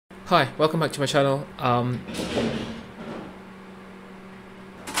Hi, welcome back to my channel.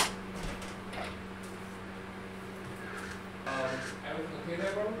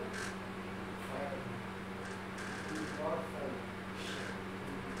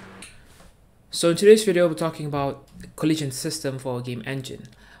 So in today's video, we're talking about the collision system for a game engine.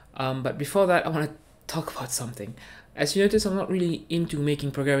 But before that, I want to talk about something. As you notice, I'm not really into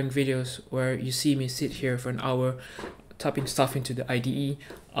making programming videos where you see me sit here for an hour typing stuff into the IDE.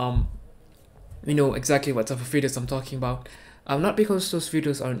 You know exactly what type of videos I'm talking about. Not because those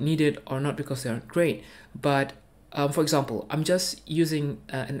videos aren't needed or not because they aren't great, but for example, I'm just using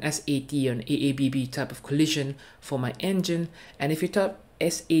an SAT or an AABB type of collision for my engine, and if you type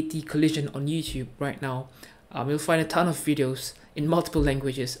SAT collision on YouTube right now, you'll find a ton of videos in multiple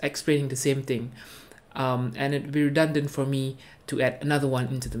languages explaining the same thing, and it'd be redundant for me to add another one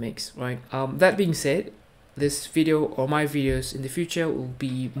into the mix, right? That being said, this video or my videos in the future will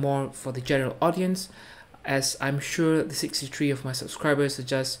be more for the general audience, as I'm sure the 63 of my subscribers are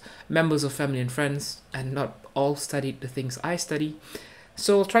just members of family and friends and not all studied the things I study.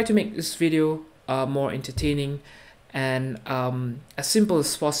 So I'll try to make this video more entertaining and as simple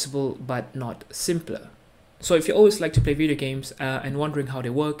as possible, but not simpler. So if you always like to play video games and wondering how they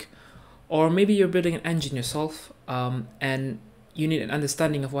work, or maybe you're building an engine yourself and you need an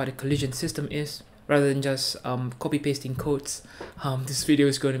understanding of what a collision system is, rather than just copy pasting codes, this video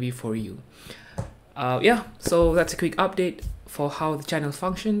is going to be for you. Yeah, so that's a quick update for how the channel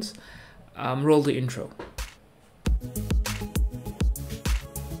functions. Roll the intro.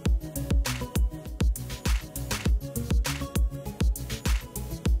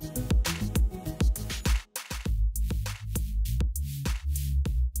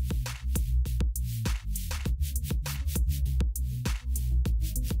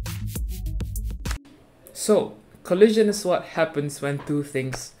 So, collision is what happens when two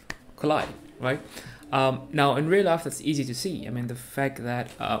things collide, right? Now, in real life, that's easy to see. I mean, the fact that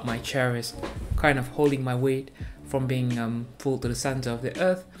my chair is kind of holding my weight from being pulled to the center of the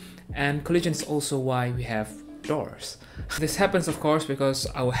earth, and collision is also why we have doors. This happens, of course, because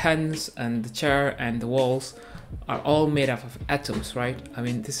our hands and the chair and the walls are all made up of atoms, right? I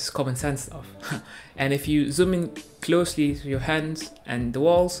mean, this is common sense stuff. And if you zoom in closely to your hands and the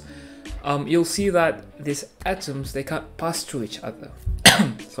walls, you'll see that these atoms, they can't pass through each other.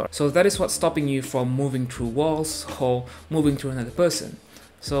 Sorry. So that is what's stopping you from moving through walls or moving through another person.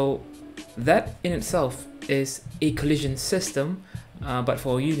 So that in itself is a collision system, but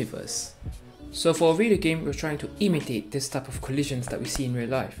for a universe. So for a video game, we're trying to imitate this type of collisions that we see in real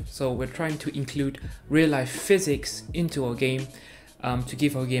life. So we're trying to include real life physics into our game to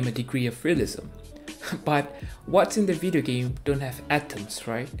give our game a degree of realism. But what's in the video game don't have atoms,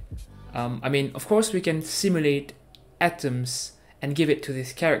 right? I mean, of course we can simulate atoms and give it to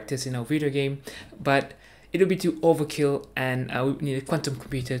these characters in our video game, but it would be too overkill, and we would need a quantum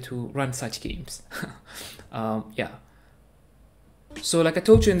computer to run such games. Yeah. So like I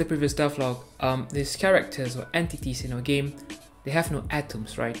told you in the previous devlog, these characters or entities in our game, they have no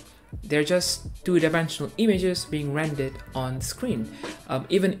atoms, right? They're just two-dimensional images being rendered on screen.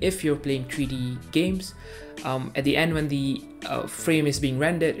 Even if you're playing 3D games, at the end when the frame is being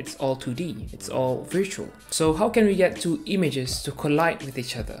rendered, it's all 2D, it's all virtual. So how can we get two images to collide with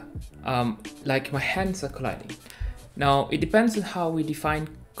each other? Like my hands are colliding. Now it depends on how we define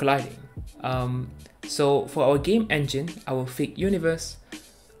colliding. So for our game engine, our fake universe,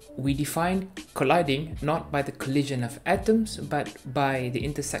 we define colliding not by the collision of atoms, but by the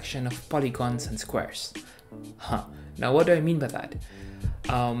intersection of polygons and squares. Now what do I mean by that?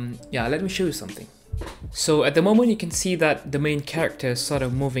 Yeah, let me show you something. So at the moment you can see that the main character is sort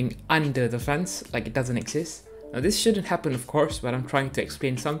of moving under the fence, like it doesn't exist. Now this shouldn't happen, of course, but I'm trying to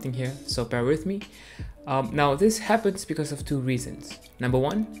explain something here, so bear with me. Now this happens because of two reasons. Number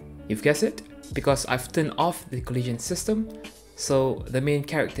one, you've guessed it, because I've turned off the collision system, so the main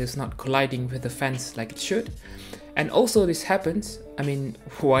character is not colliding with the fence like it should. And also this happens, I mean,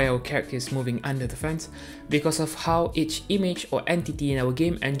 why our character is moving under the fence, because of how each image or entity in our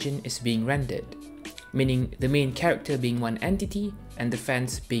game engine is being rendered. Meaning the main character being one entity and the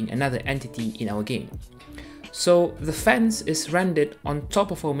fence being another entity in our game. So the fence is rendered on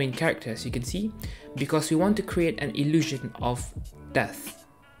top of our main character, as you can see, because we want to create an illusion of death.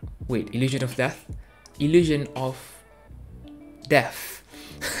 Wait, illusion of death? Illusion of death.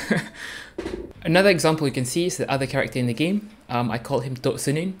 Another example you can see is the other character in the game. I call him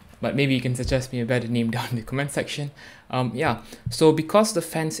Totsunin, but maybe you can suggest me a better name down in the comment section. Yeah, so because the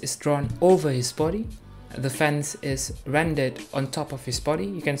fence is drawn over his body, the fence is rendered on top of his body,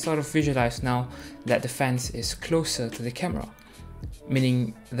 you can sort of visualize now that the fence is closer to the camera.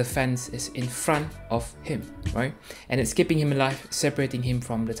 meaning the fence is in front of him, right? And it's keeping him alive, separating him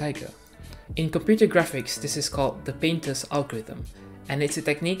from the tiger. In computer graphics, this is called the painter's algorithm, and it's a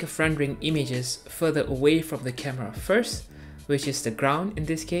technique of rendering images further away from the camera first, which is the ground in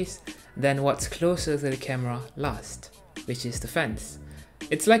this case, then what's closer to the camera last, which is the fence.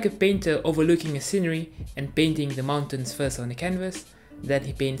 It's like a painter overlooking a scenery and painting the mountains first on the canvas, then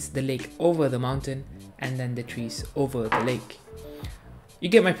he paints the lake over the mountain, and then the trees over the lake. You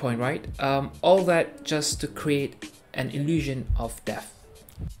get my point, right? All that just to create an illusion of depth.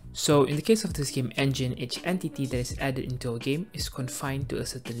 So in the case of this game engine, each entity that is added into a game is confined to a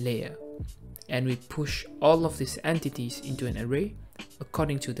certain layer, and we push all of these entities into an array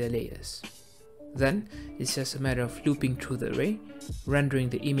according to their layers. Then it's just a matter of looping through the array, rendering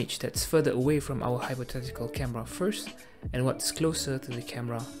the image that's further away from our hypothetical camera first and what's closer to the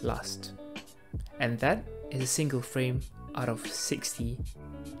camera last. And that is a single frame out of 60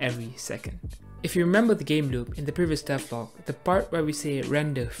 every second. If you remember the game loop in the previous devlog, the part where we say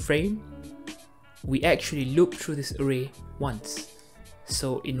render frame, we actually loop through this array once.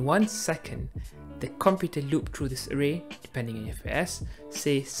 So in 1 second, the computer looped through this array, depending on FPS,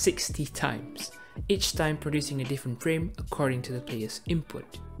 say 60 times, each time producing a different frame according to the player's input.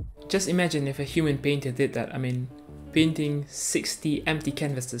 Just imagine if a human painter did that. I mean, painting 60 empty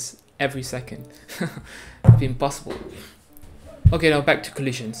canvases every second. It'd be impossible. Okay, now back to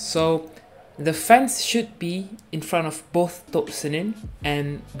collisions. So the fence should be in front of both Tok Senin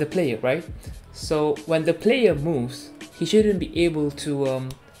and the player, right? So when the player moves, he shouldn't be able to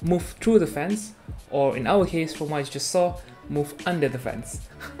move through the fence, or in our case, from what you just saw, move under the fence.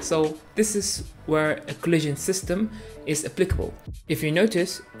 So this is where a collision system is applicable. If you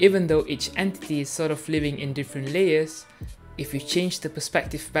notice, even though each entity is sort of living in different layers, if you change the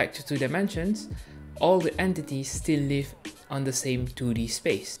perspective back to 2 dimensions, all the entities still live on the same 2D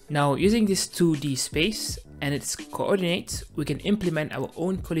space. Now, using this 2D space and its coordinates, we can implement our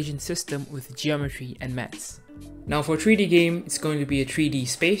own collision system with geometry and maths. Now for 3D game, it's going to be a 3D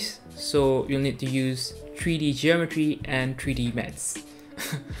space, so you'll need to use 3D geometry and 3D maths.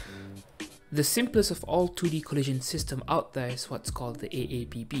 The simplest of all 2D collision system out there is what's called the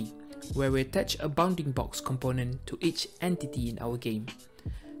AAPP, where we attach a bounding box component to each entity in our game.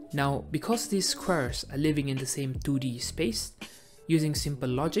 Now, because these squares are living in the same 2D space, using simple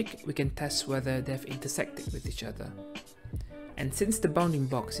logic, we can test whether they've intersected with each other. And since the bounding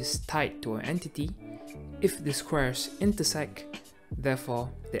box is tied to our entity, if the squares intersect, therefore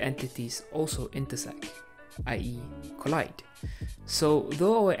the entities also intersect, i.e. collide. So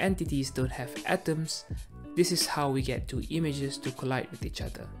though our entities don't have atoms, this is how we get 2 images to collide with each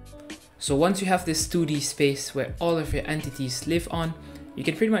other. So once you have this 2D space where all of your entities live on, you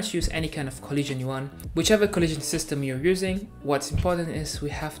can pretty much use any kind of collision you want. Whichever collision system you're using, what's important is we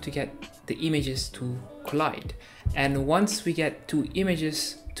have to get the images to collide. And once we get 2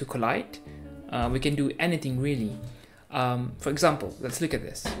 images to collide, we can do anything really. For example, let's look at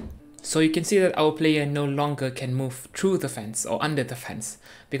this. So you can see that our player no longer can move through the fence or under the fence,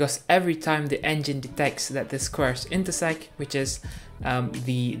 because every time the engine detects that the squares intersect, which is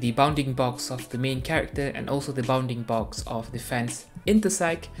the bounding box of the main character and also the bounding box of the fence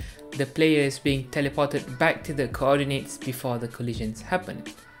intersect, the player is being teleported back to the coordinates before the collisions happen,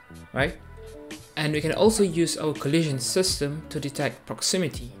 right? And we can also use our collision system to detect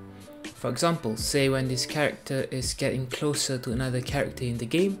proximity. For example, say when this character is getting closer to another character in the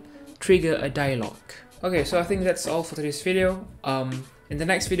game, trigger a dialogue. Okay, so I think that's all for today's video. In the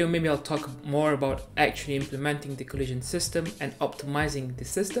next video, maybe I'll talk more about actually implementing the collision system and optimizing the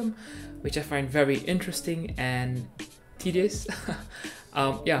system, which I find very interesting and tedious.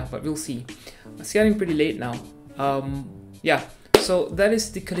 Yeah, but we'll see. It's getting pretty late now. Yeah, so that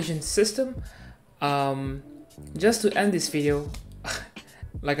is the collision system. Just to end this video,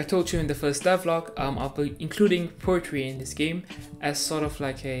 like I told you in the first devlog, I'll be including poetry in this game as sort of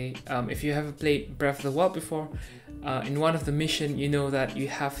like a, if you haven't played Breath of the Wild before, in one of the missions you know that you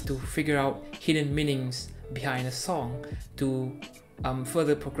have to figure out hidden meanings behind a song to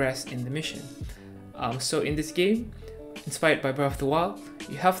further progress in the mission. So in this game, inspired by Breath of the Wild,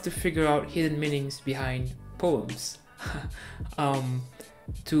 you have to figure out hidden meanings behind poems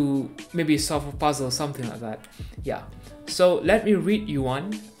to maybe solve a puzzle or something like that. Yeah. So let me read you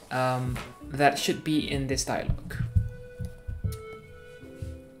one that should be in this dialogue.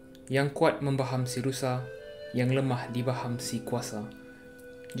 Yang kuat membaham si rusa, yang lemah dibaham si kuasa.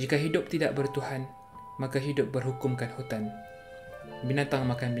 Jika hidup tidak bertuhan, maka hidup berhukumkan hutan. Binatang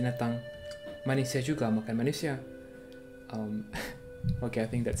makan binatang, manusia juga makan manusia. Okay, I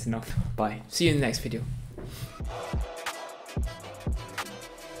think that's enough. Bye. See you in the next video.